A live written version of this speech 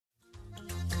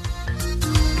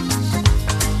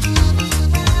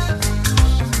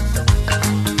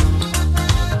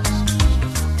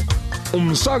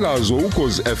Umsakazo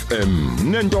Ukhozi FM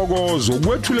nentokozo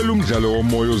kwethulela umdlalo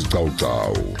womoya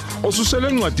ozicawucawu. Osusele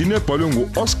encwadini ebhalwe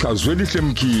nguOscar Zwelihle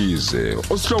Mkhize,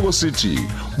 osihloko sithi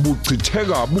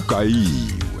Buchitheka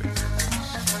Bugayiwe.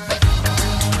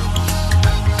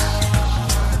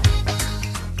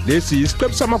 Lesi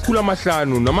isiqephu samakhulu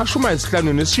amahlanu namashumi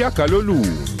ayisihlanu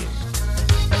nesishiyagalolunye.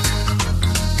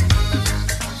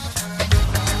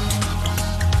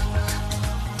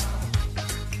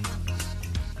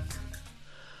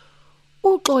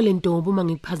 Uxole ntombi uma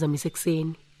ngikuphazamise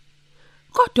ekseni.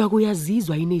 Kodwa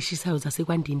kuyazizwa yini eshisayo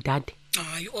zasekwandini dade?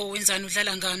 Hayi wenzani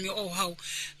udlala ngami hawu.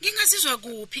 Ngingazizwa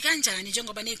kuphi kanjani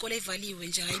njengoba nezikole evaliwe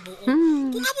nje hayibo.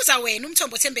 Kungabuza wena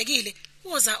umthombo othembekile.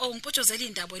 Woza ngipotshozela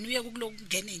indaba wena uye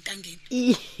kulokungena ezintangeni.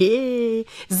 Ihe,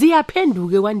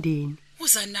 ziyaphenduke kwandeni.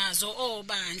 Uza nazo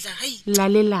bandla hayi.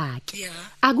 Lalelake.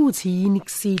 Akuthi yini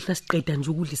kusihlwa siqeda nje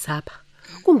ukudla isapha.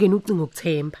 Kungena ucingo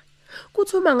ukuthemba.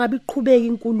 Kuthi uma ngabe iqhubeka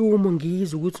inkulumo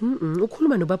ngizwe ukuthi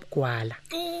ukhuluma nobabugwala.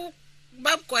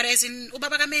 Babugwala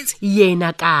ubaba kaMenzi?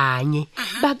 Yena kanye.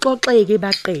 Baxoxeke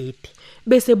baqede.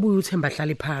 Bese buya uThemba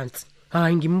hlale phansi.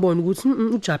 Hayi ngimbona ukuthi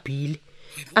ujabhile.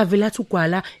 Avela athi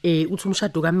ugwala uthi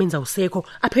umshado kaMenzi awusekho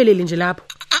aphelele nje lapho.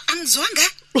 Angizwanga.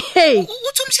 Hey.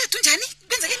 Uthi umshado njani?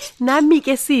 Kwenzekeni? Nami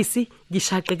ke sisi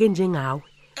ngishaqeke njengawe.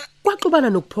 Kwaxubana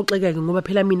nokuphoxeka ngoba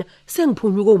phela mina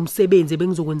sengiphunyuke umsebenzi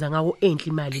bengizokwenza ngawo enhle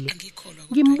imali le.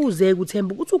 Ngimbuze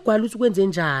uThemba ukuthi ugwala uthi kwenze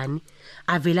njani.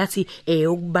 Avela athi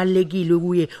okubalekile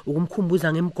kuye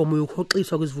ukumkhumbuza ngemigomo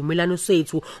yokhoxiswa kwesivumelano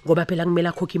sethu ngoba phela kumele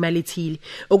akhokhe imali ethile.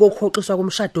 Okukhoxiswa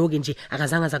komshado ke nje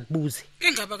akazange azakubuze.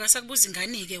 Engaba kasakubuza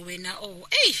ingane ke wena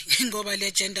ngoba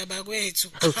legend abakwethu.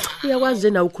 Uyakwazi nje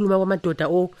na ukukhuluma kwamadoda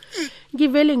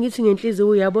ngivele ngithi ngenhliziyo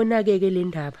uyabona ke le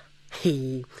ndaba.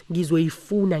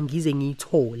 Ngizoyifuna ngize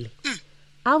ngiyithole.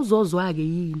 Awuzozwa ke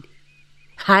yini?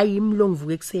 Hayi imlongo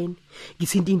vuka ekseni.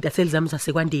 Ngithinta intatheli zami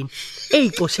zasekwandeni.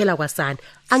 Eyicoshela kwasana.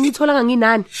 Angitholanga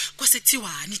nginani?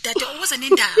 Kwasekuthiwani dade uwoza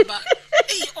nendaba.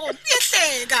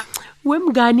 Uyehleka.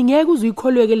 Wemngani ngeke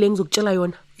uzuyikholweke le ngizokutshela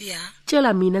yona.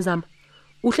 Tshela mina zama.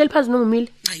 Uhleli phansi noma umile?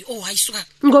 Hayi hayisuka.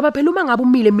 Ngoba phela uma ngabe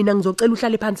umile mina ngizocela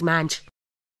uhlale phansi manje.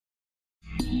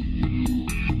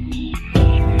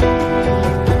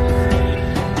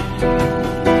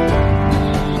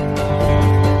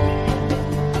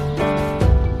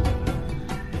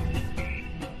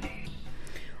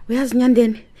 Uyazi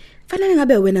Nyandeni, fanele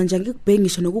ngabe wena nje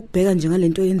ngikubhengisho nokukubheka nje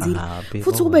ngalento yenzile.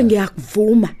 Futhi kube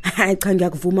ngiyakuvuma. Hayi cha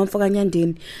ngiyakuvuma mfaka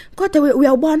Nyandeni. Kodwa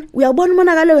uyawubona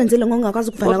umonakalo wenzile ngongakazi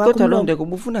ukuvala kwakho. Kodwa lonke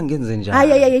kubufuna ngenze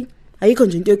njani? Hayi. Ayikho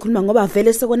nje into ekhuluma ngoba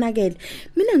vele sekonakele.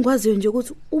 Mina ngikwaziyo nje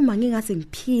ukuthi uma ngingase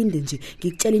ngiphinde nje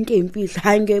ngikutshela into eyimfihlo,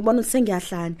 hayi ngiyibona ukuthi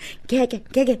sengiyahlana.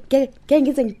 Ngeke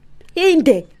ngize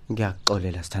ngiphinde.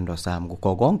 Ngiyaxolela sithandwa sami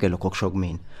kukho konke lokho kusho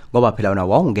kumina. Ngoba phela wena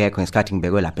wawungekho ngesikhathi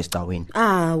ngibekwe lapha esicaweni.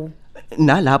 Awu.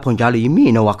 Nalapho njalo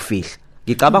yimina owakufihla.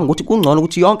 Ngicabanga ukuthi kungcono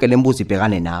ukuthi yonke lembuzi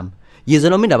ibhekane nami. Yize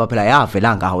noma indaba phela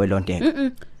yavela ngawe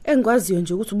lonteke. Engikwaziyo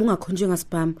nje ukuthi ubungakhonje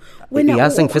ngasibhamu. Wena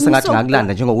yasengifisa ngathi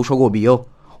ngakulanda njengokusho kobiyo.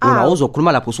 Una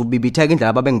uzokhuluma lapho usubibitheka indlela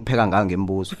ababengipheka ngayo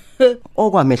ngembuzo.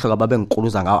 Okwamehlo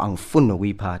kababengiquluza ngawo angifuni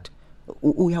nokuyiphatha.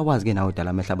 Uyawazi ke nawe dala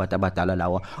amehla abantu abadala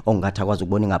lawa ongathi akwazi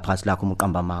ukubona ngaphasi lakho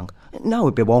umqamba amanga.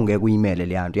 Nawe bheba ongeke uyimele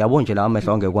le yanto. Yabo nje lawa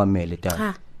amehla ongeke kwamele dala.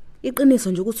 Cha,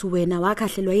 iqiniso nje ukuthi wena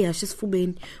wakhahlelwa ihashi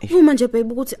esifubeni. Uma nje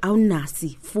bheba ukuthi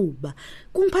awunasi fuba.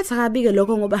 Kungiphatha kabi ke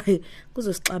lokho ngoba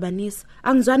kuzosixabanisa.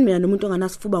 Angizwani mina nomuntu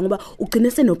onganasifuba ngoba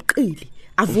ugcine senobuqili.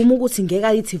 Avuma ukuthi ngeke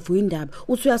ayithi vu indaba.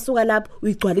 Uthi uyasuka lapho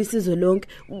uyigcwalisa izwe lonke.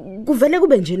 Kuvele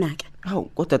kube njena ke. Hawu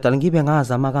kodwa dala ngibe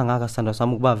ngazama kangaka sandwa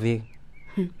sami ukubavika.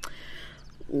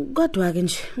 Kodwa ke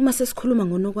nje uma sesikhuluma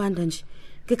ngonokwanda nje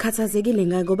ngikhathazekile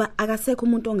ngaye ngoba akasekho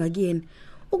umuntu ongakuyena.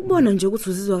 Ukubona nje ukuthi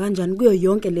uzizwa kanjani kuyo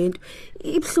yonke lento.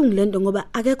 Ibhlungu lento ngoba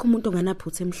akekho umuntu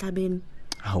onganaphutha emhlabeni.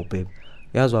 Hawu babe.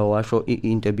 Yazwa washo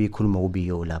into ebikhuluma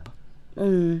kubiyo lapha.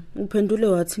 Uphendule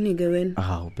wathini ke wena?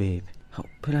 Hawu babe.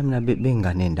 Phela mina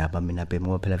bengane indaba mina babe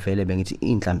ngoba phela vele bengithi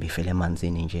inhlambi ifele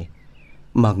emanzini nje.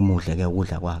 Makumuhle ke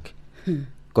ukudla kwakhe.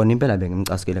 Kona impela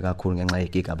bengimcasikele kakhulu ngenxa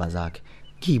yegigaba zakhe.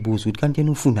 Ngiyibuza ukuthi kanti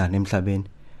yena ufunani emhlabeni.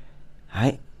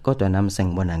 Hayi kodwa nami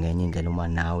sengibona ngenye indlela uma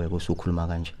nawe kusukhuluma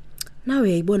kanje. Nawe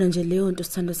uyayibona nje leyo nto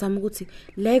sithando sami ukuthi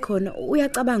la ekhona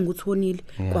uyacabanga ukuthi wonile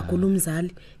kwagula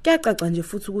umzali. Kuyacaca nje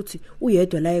futhi ukuthi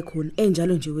uyedwa la ekhona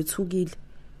enjalo nje wethukile.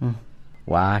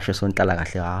 Washo sonhlala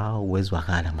kahle hawu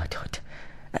wezwakala madoda.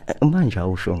 Manje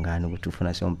awusho ngani ukuthi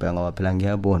ufuna siyombheka ngoba phela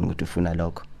ngiyabona ukuthi ufuna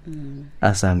lokho.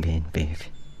 Asambeni baby.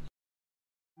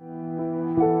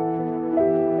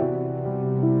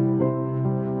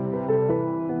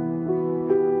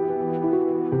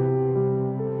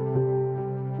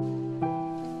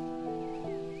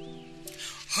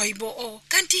 Hayibo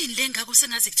kanti inlenga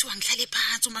kusengaze kuthiwa ngihlale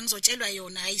phansi uma ngizotshelwa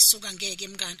yona ayisuka ngeke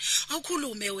mngani.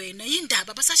 Awukhulume wena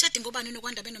indaba basashade ngobani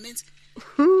nokwanda benomenzi.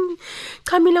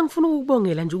 Cha mina ngifuna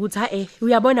ukubongela nje ukuthi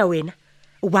uyabona wena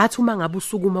wathi uma ngabe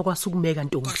usukuma kwasukumeka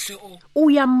ntombi. Kahle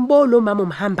Uyambona umama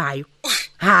omhambayo.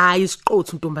 Hayi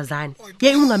isiqothu ntombazane.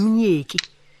 Yey ungamnyeki.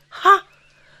 Ha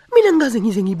mina ngingaze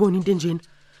ngize ngibone into enjena.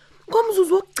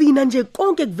 Komzuzu wokugcina nje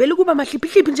konke kuvele kuba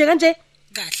mahliphihliphi nje kanje.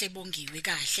 Kahle bongiwe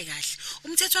kahle.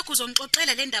 Umthetho wakho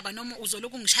uzongixoxela le ndaba noma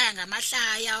uzoloku ngishaya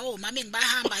ngamahlaya mama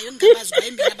engibahambayo ngingabazi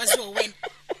kwembili abazowena.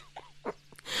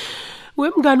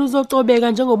 Wemngane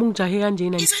uzocobeka njengoba ungijahe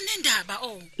kanjena nje. Izanendaba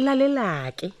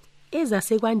Lalela ke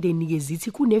ezasekwandeni ke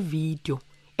zithi kune video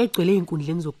egcwele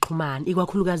izinkundleni zokuxhumana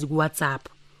ikwakhulukazi ku WhatsApp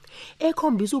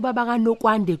ekhombisa ubaba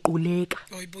kaNokwande equleka.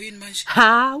 Hayiboyini manje.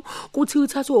 Hawu kuthi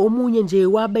uthathwe omunye nje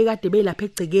wabekade belapha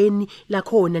egcekeni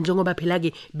lakhona njengoba phela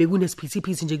ke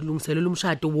bekunesiphithiphithi nje kulungiselela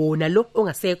umshado wona lo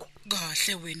ongasekho.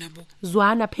 Kahle wena bo.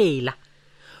 Zwana phela.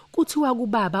 Kuthiwa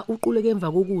kubaba uquleke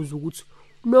emva kokuzwa ukuthi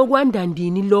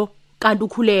Nokwandandini lo kanti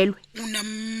ukhulelwe.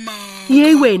 Unamma.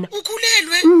 Yey wena.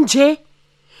 Ukhulelwe? Nje.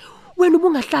 Wena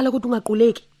ubungahlala kodwa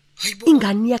ungaquleki.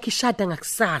 Ingane yakhe ishada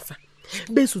ngakusasa.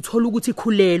 Bese uthola ukuthi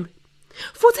ikhulelwe.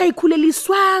 Futhi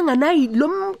ayikhuleliswanga nayi lo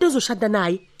muntu ezoshada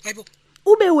naye. Hayibo.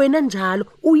 Ube wena njalo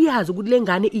uyazi ukuthi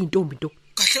lengane intombi nto.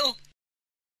 Kahle